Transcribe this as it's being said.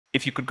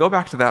if you could go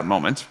back to that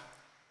moment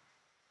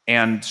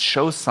and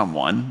show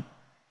someone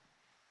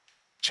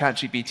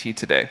ChatGPT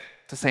today,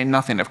 to say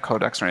nothing of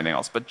Codex or anything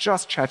else, but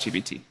just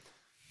ChatGPT,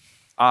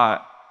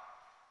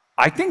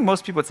 I think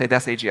most people would say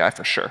that's AGI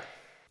for sure.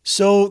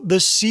 So the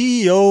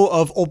CEO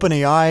of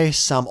OpenAI,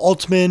 Sam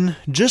Altman,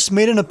 just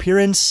made an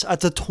appearance at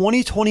the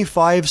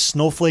 2025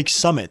 Snowflake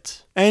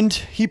Summit. And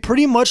he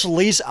pretty much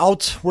lays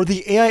out where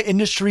the AI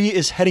industry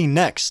is heading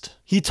next.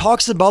 He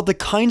talks about the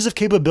kinds of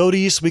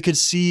capabilities we could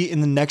see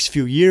in the next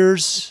few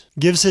years,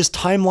 gives his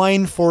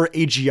timeline for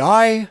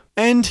AGI,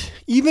 and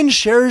even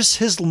shares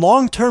his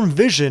long-term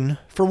vision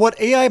for what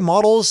AI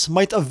models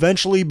might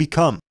eventually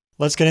become.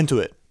 Let's get into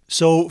it.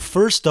 So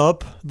first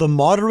up, the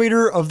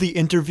moderator of the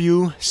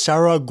interview,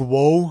 Sarah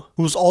Guo,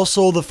 who's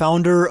also the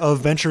founder of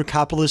venture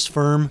capitalist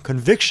firm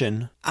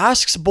Conviction,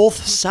 asks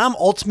both Sam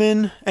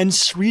Altman and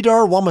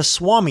Sridhar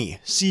Ramaswamy,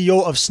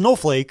 CEO of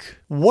Snowflake,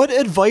 what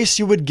advice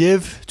you would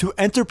give to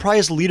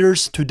enterprise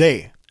leaders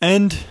today.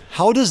 And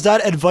how does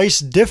that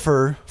advice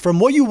differ from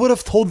what you would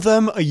have told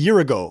them a year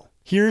ago?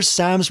 Here's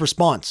Sam's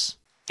response.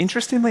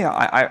 Interestingly,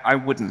 I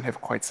wouldn't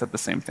have quite said the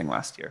same thing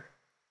last year.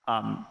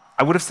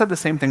 I would have said the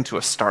same thing to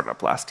a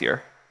startup last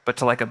year, but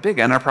to like a big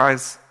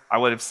enterprise, I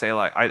would say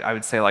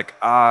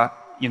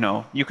you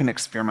know, you can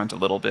experiment a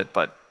little bit,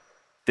 but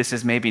this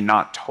is maybe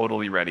not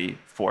totally ready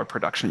for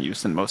production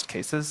use in most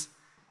cases.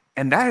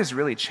 And that has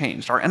really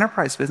changed. Our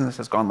enterprise business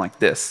has gone like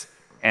this,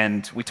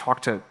 and we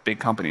talk to big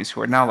companies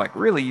who are now like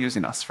really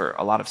using us for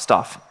a lot of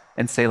stuff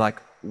and say like,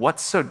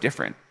 what's so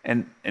different?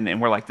 And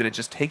we're like, did it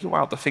just take you a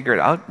while to figure it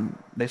out? And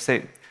they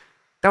say,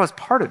 that was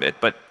part of it,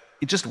 but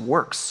it just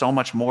works so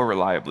much more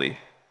reliably.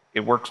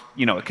 It works,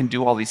 you know, it can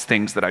do all these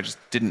things that I just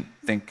didn't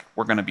think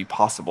were going to be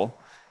possible.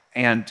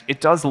 And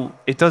it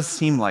does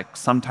seem like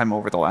sometime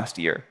over the last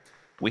year,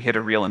 we hit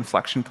a real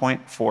inflection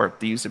point for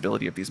the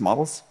usability of these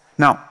models.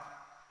 Now,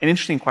 an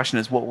interesting question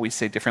is, what will we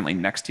say differently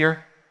next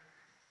year?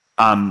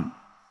 And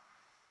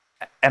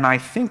I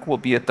think we'll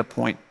be at the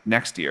point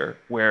next year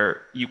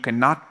where you can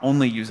not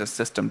only use a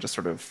system to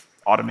sort of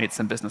automate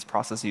some business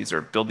processes or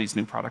build these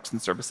new products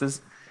and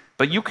services,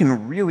 but you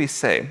can really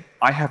say,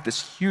 I have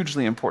this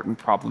hugely important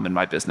problem in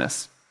my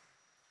business.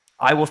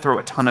 I will throw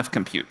a ton of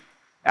compute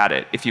at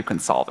it if you can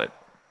solve it.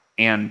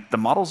 And the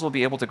models will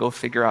be able to go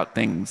figure out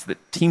things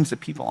that teams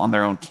of people on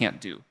their own can't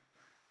do.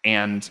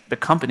 And the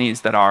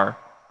companies that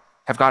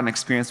have gotten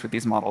experience with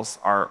these models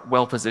are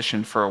well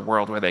positioned for a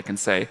world where they can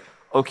say,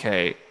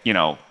 okay, you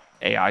know,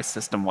 AI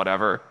system,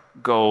 whatever,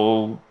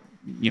 go,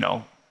 you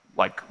know,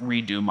 like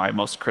redo my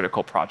most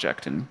critical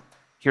project, and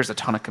here's a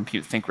ton of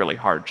compute, think really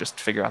hard, just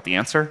to figure out the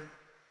answer.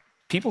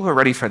 People who are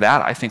ready for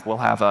that, I think, will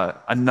have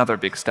another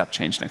big step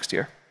change next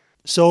year.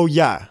 So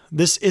yeah,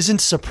 this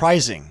isn't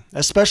surprising,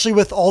 especially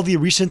with all the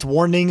recent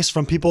warnings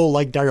from people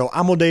like Dario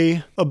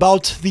Amodei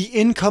about the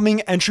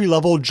incoming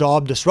entry-level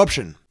job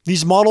disruption.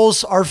 These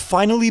models are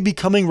finally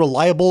becoming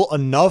reliable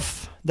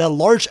enough that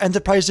large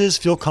enterprises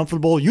feel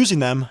comfortable using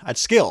them at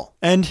scale.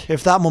 And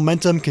if that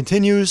momentum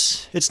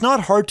continues, it's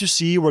not hard to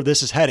see where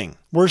this is heading.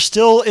 We're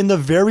still in the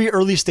very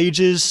early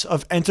stages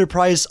of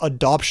enterprise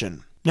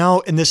adoption. Now,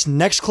 in this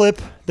next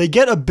clip, they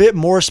get a bit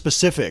more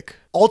specific.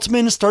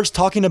 Altman starts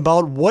talking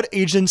about what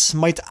agents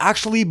might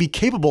actually be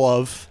capable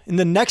of in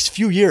the next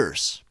few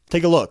years.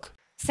 Take a look.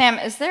 Sam,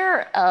 is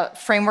there a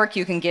framework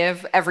you can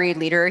give every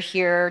leader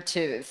here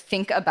to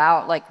think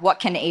about like what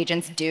can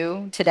agents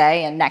do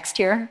today and next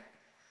year?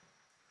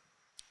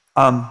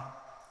 I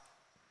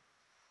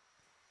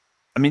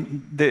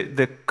mean,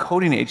 the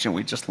coding agent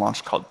we just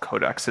launched called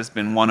Codex has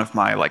been one of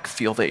my like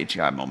feel the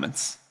AGI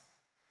moments.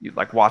 You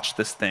like watch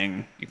this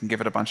thing, you can give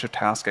it a bunch of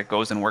tasks, it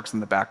goes and works in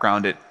the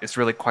background, it's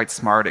really quite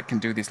smart, it can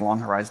do these long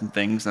horizon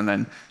things, and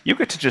then you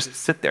get to just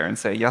sit there and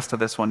say yes to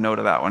this one, no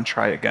to that one,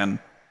 try again.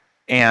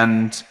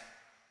 And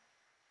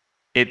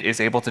it is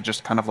able to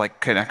just kind of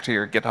like connect to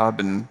your GitHub,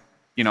 and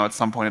you know, at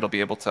some point it'll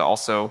be able to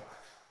also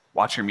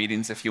watch your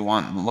meetings if you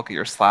want, and look at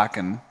your Slack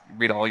and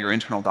read all your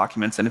internal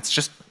documents, and it's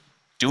just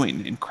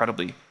doing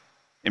incredibly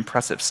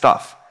impressive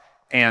stuff.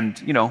 And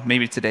you know,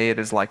 maybe today it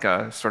is like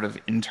a sort of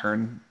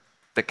intern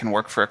that can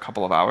work for a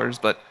couple of hours,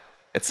 but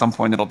at some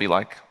point it'll be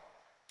like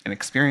an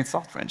experienced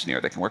software engineer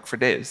that can work for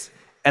days.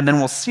 And then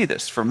we'll see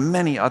this for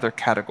many other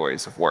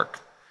categories of work.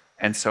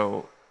 And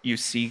so you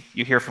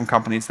hear from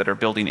companies that are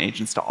building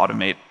agents to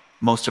automate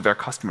most of their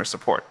customer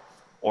support,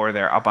 or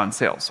their outbound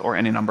sales, or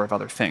any number of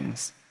other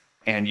things.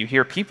 And you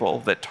hear people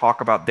that talk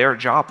about their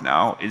job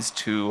now is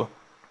to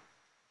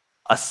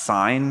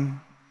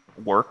assign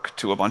work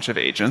to a bunch of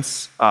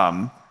agents,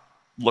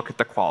 look at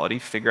the quality,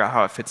 figure out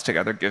how it fits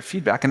together, give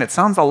feedback. And it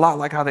sounds a lot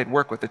like how they'd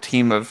work with a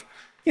team of,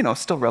 you know,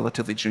 still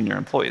relatively junior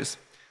employees.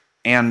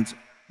 And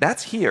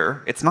that's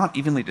here. It's not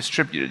evenly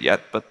distributed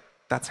yet, but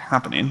that's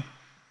happening.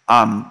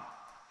 I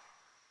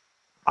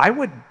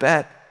would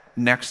bet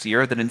next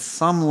year that in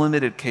some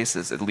limited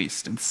cases, at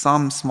least, in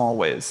some small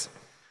ways,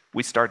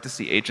 we start to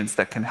see agents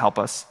that can help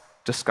us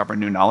discover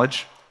new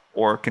knowledge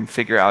or can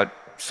figure out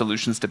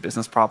solutions to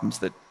business problems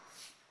that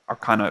are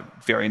kind of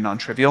very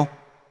non-trivial.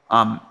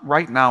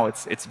 Right now,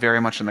 it's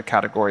very much in the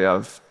category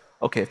of,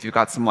 okay, if you've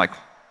got some like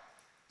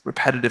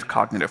repetitive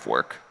cognitive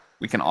work,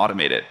 we can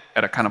automate it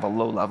at a kind of a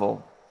low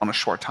level on a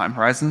short time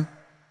horizon.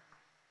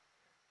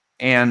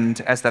 And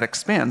as that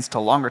expands to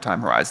longer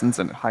time horizons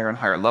and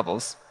higher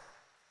levels,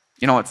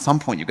 at some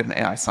point you get an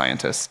AI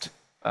scientist,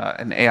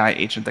 an AI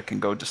agent that can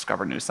go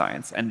discover new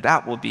science. And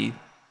that will be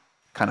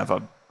kind of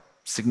a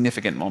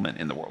significant moment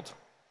in the world.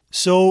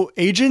 So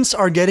agents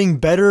are getting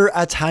better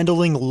at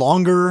handling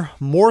longer,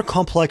 more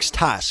complex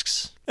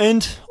tasks.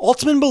 And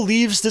Altman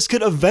believes this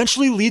could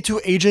eventually lead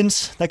to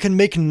agents that can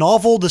make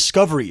novel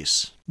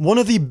discoveries. One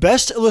of the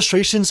best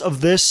illustrations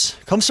of this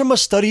comes from a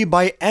study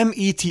by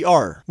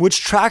METR,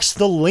 which tracks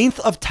the length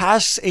of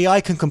tasks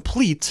AI can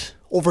complete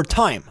over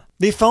time.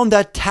 They found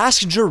that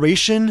task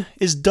duration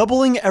is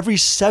doubling every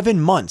 7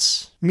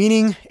 months,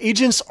 meaning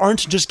agents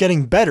aren't just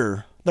getting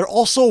better, they're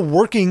also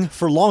working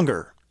for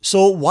longer.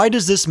 So why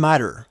does this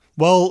matter?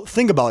 Well,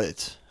 think about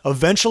it.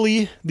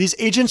 Eventually, these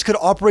agents could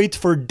operate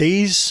for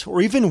days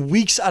or even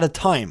weeks at a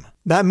time.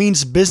 That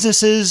means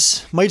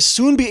businesses might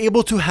soon be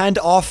able to hand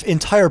off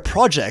entire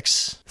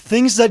projects,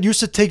 things that used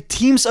to take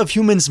teams of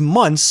humans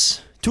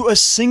months, to a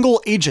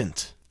single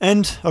agent.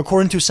 And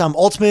according to Sam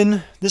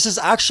Altman, this is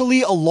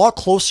actually a lot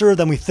closer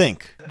than we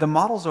think. The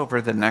models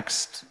over the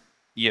next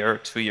year or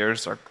 2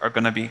 years are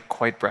going to be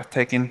quite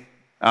breathtaking.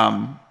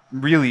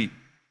 Really,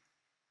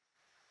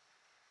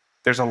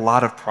 there's a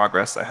lot of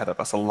progress ahead of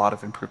us, a lot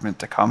of improvement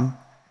to come.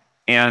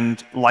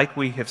 And like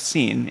we have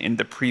seen in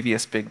the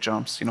previous big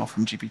jumps,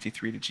 from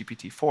GPT-3 to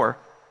GPT-4,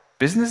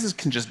 businesses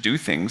can just do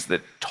things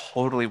that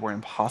totally were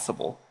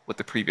impossible with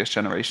the previous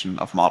generation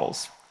of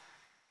models.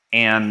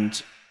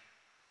 And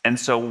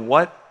so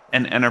what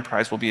an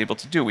enterprise will be able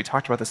to do, we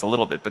talked about this a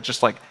little bit, but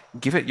just like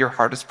give it your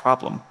hardest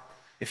problem.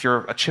 If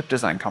you're a chip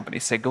design company,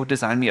 say, go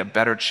design me a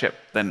better chip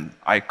than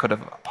I could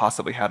have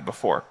possibly had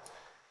before.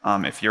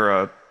 If you're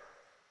a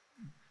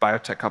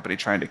biotech company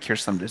trying to cure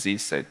some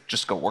disease, say,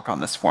 just go work on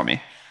this for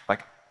me.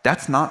 Like,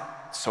 that's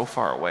not so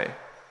far away.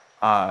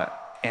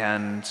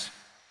 And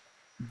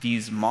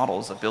these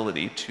models'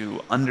 ability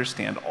to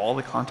understand all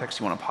the context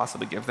you want to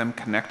possibly give them,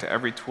 connect to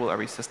every tool,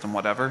 every system,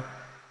 whatever,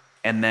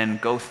 and then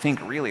go think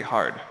really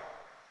hard,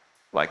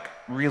 like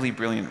really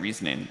brilliant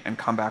reasoning, and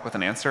come back with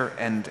an answer,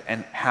 and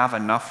have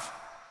enough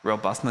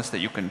robustness that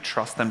you can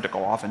trust them to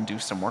go off and do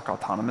some work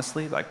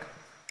autonomously, like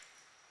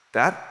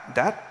that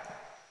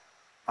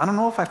I don't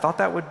know if I thought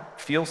that would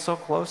feel so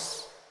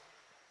close,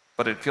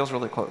 but it feels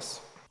really close.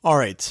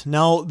 Alright,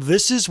 now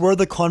this is where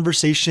the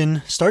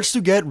conversation starts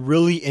to get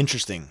really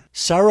interesting.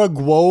 Sarah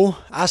Guo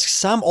asks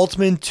Sam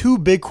Altman 2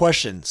 big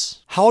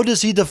questions. How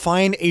does he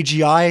define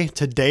AGI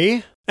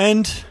today?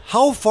 And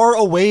how far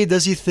away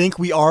does he think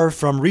we are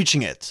from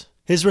reaching it?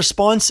 His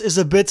response is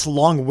a bit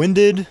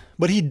long-winded,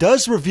 but he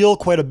does reveal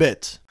quite a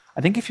bit.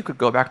 I think if you could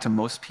go back to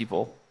most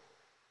people,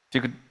 if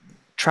you could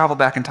travel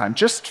back in time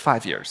just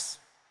 5 years,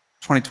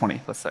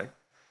 2020, let's say.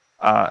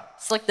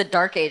 It's like the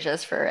dark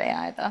ages for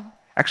AI, though.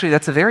 Actually,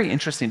 that's a very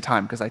interesting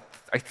time, because I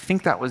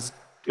think that was,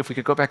 if we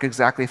could go back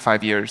exactly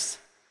 5 years,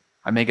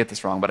 I may get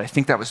this wrong, but I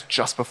think that was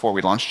just before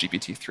we launched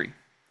GPT-3.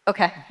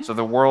 Okay. So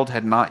the world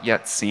had not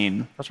yet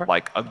seen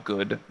like a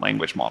good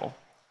language model.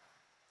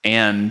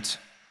 And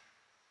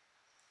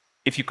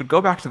if you could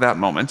go back to that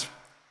moment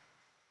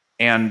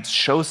and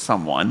show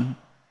someone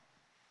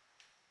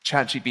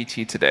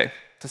ChatGPT today,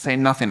 to say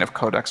nothing of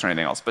Codex or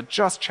anything else, but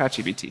just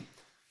ChatGPT,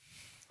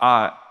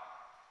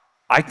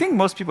 I think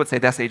most people would say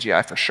that's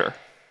AGI for sure.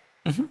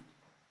 Mm-hmm.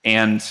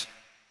 And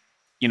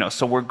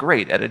so we're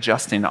great at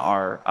adjusting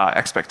our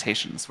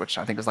expectations, which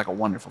I think is like a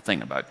wonderful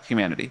thing about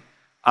humanity.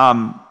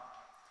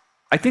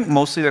 I think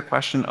mostly the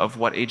question of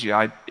what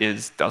AGI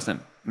is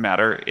doesn't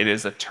matter. It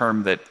is a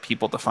term that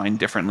people define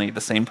differently.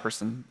 The same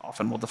person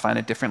often will define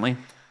it differently.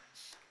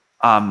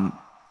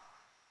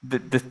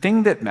 The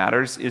thing that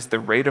matters is the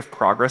rate of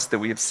progress that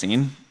we have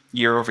seen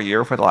year over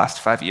year for the last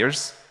 5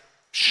 years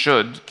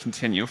should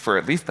continue for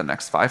at least the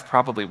next 5,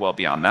 probably well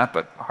beyond that,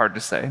 but hard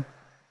to say.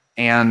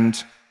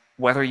 And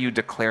whether you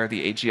declare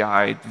the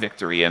AGI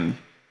victory in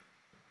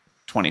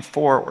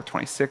 24 or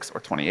 26 or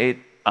 28,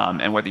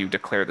 and whether you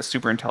declare the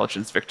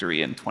superintelligence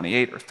victory in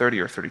 28 or 30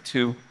 or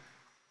 32,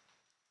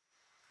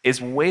 is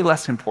way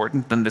less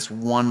important than this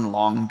one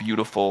long,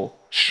 beautiful,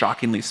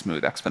 shockingly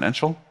smooth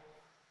exponential.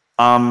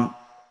 All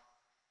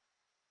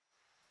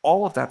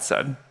of that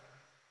said,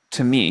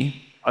 to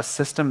me, a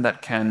system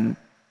that can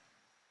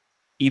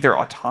either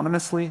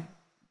autonomously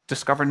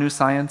discover new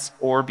science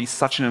or be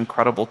such an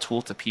incredible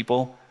tool to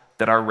people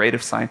that our rate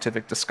of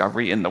scientific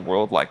discovery in the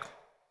world like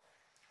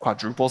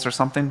quadruples or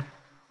something,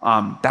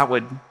 that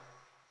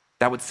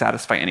would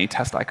satisfy any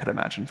test I could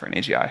imagine for an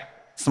AGI.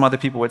 Some other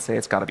people would say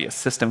it's got to be a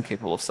system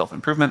capable of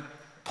self-improvement.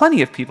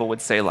 Plenty of people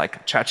would say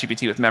like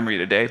ChatGPT with memory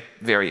today,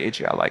 very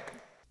AGI-like.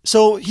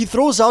 So he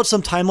throws out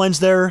some timelines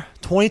there,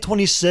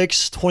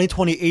 2026,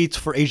 2028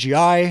 for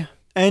AGI,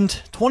 and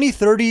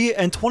 2030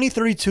 and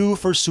 2032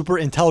 for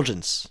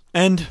superintelligence.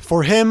 And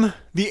for him,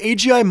 the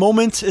AGI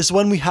moment is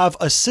when we have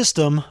a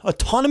system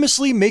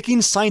autonomously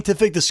making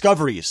scientific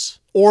discoveries,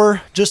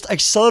 or just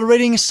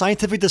accelerating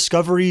scientific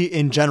discovery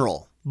in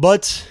general.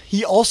 But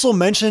he also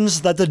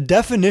mentions that the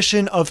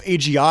definition of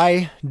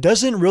AGI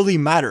doesn't really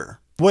matter.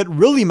 What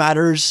really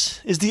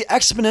matters is the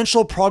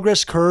exponential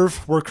progress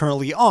curve we're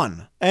currently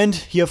on. And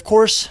he, of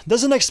course,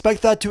 doesn't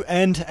expect that to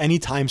end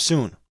anytime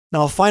soon.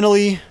 Now,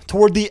 finally,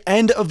 toward the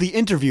end of the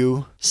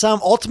interview, Sam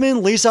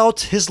Altman lays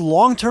out his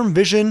long-term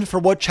vision for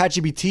what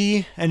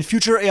ChatGPT and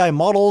future AI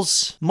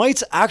models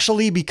might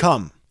actually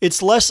become.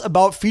 It's less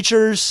about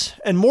features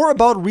and more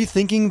about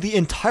rethinking the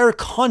entire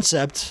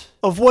concept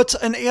of what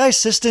an AI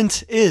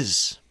assistant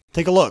is.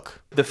 Take a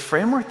look. The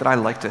framework that I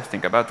like to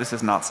think about, this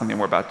is not something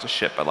we're about to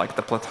ship, but like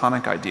the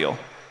Platonic ideal,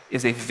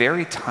 is a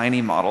very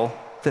tiny model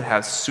that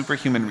has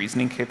superhuman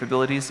reasoning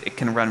capabilities. It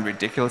can run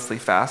ridiculously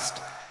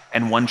fast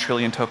and 1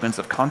 trillion tokens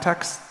of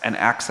context and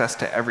access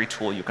to every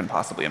tool you can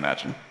possibly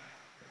imagine.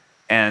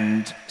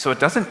 And so it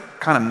doesn't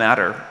kind of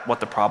matter what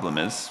the problem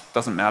is. It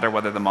doesn't matter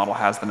whether the model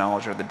has the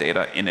knowledge or the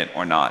data in it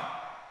or not.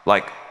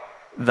 Like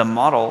the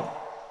model,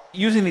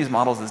 using these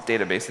models as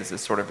databases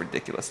is sort of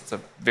ridiculous. It's a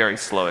very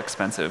slow,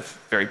 expensive,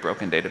 very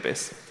broken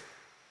database.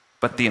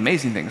 But the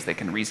amazing thing is they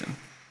can reason.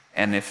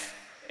 And if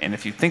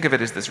you think of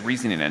it as this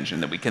reasoning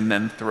engine that we can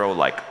then throw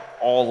like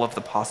all of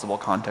the possible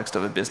context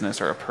of a business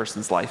or a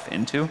person's life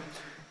into,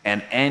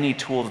 and any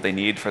tool that they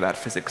need for that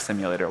physics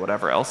simulator or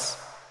whatever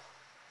else,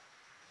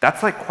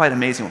 that's like quite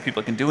amazing what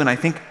people can do. And I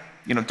think,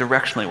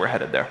 directionally we're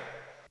headed there.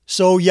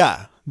 So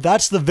yeah,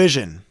 that's the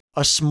vision.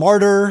 A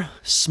smarter,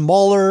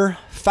 smaller,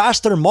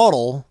 faster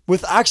model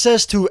with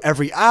access to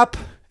every app,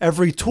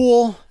 every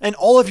tool, and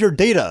all of your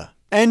data,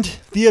 and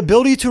the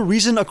ability to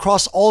reason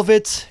across all of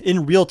it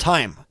in real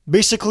time.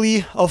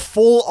 Basically, a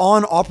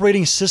full-on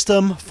operating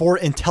system for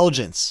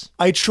intelligence.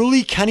 I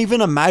truly can't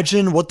even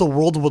imagine what the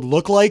world would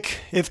look like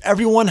if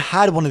everyone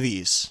had one of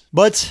these.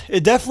 But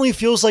it definitely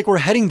feels like we're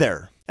heading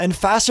there, and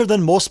faster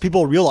than most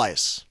people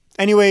realize.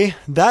 Anyway,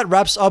 that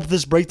wraps up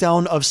this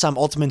breakdown of Sam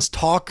Altman's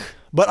talk.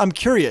 But I'm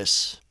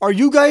curious, are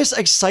you guys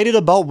excited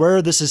about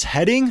where this is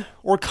heading,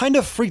 or kind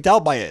of freaked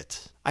out by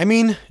it? I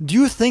mean, do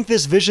you think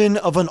this vision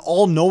of an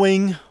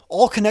all-knowing,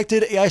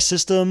 all-connected AI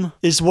system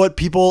is what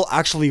people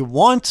actually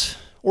want?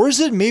 Or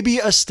is it maybe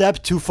a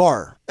step too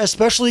far?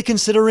 Especially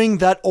considering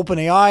that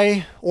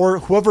OpenAI, or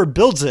whoever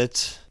builds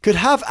it, could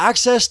have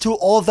access to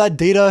all of that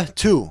data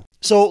too.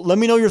 So let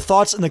me know your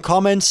thoughts in the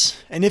comments,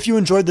 and if you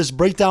enjoyed this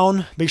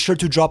breakdown, make sure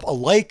to drop a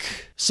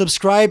like,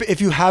 subscribe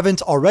if you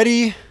haven't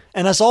already,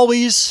 and as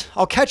always,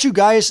 I'll catch you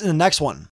guys in the next one.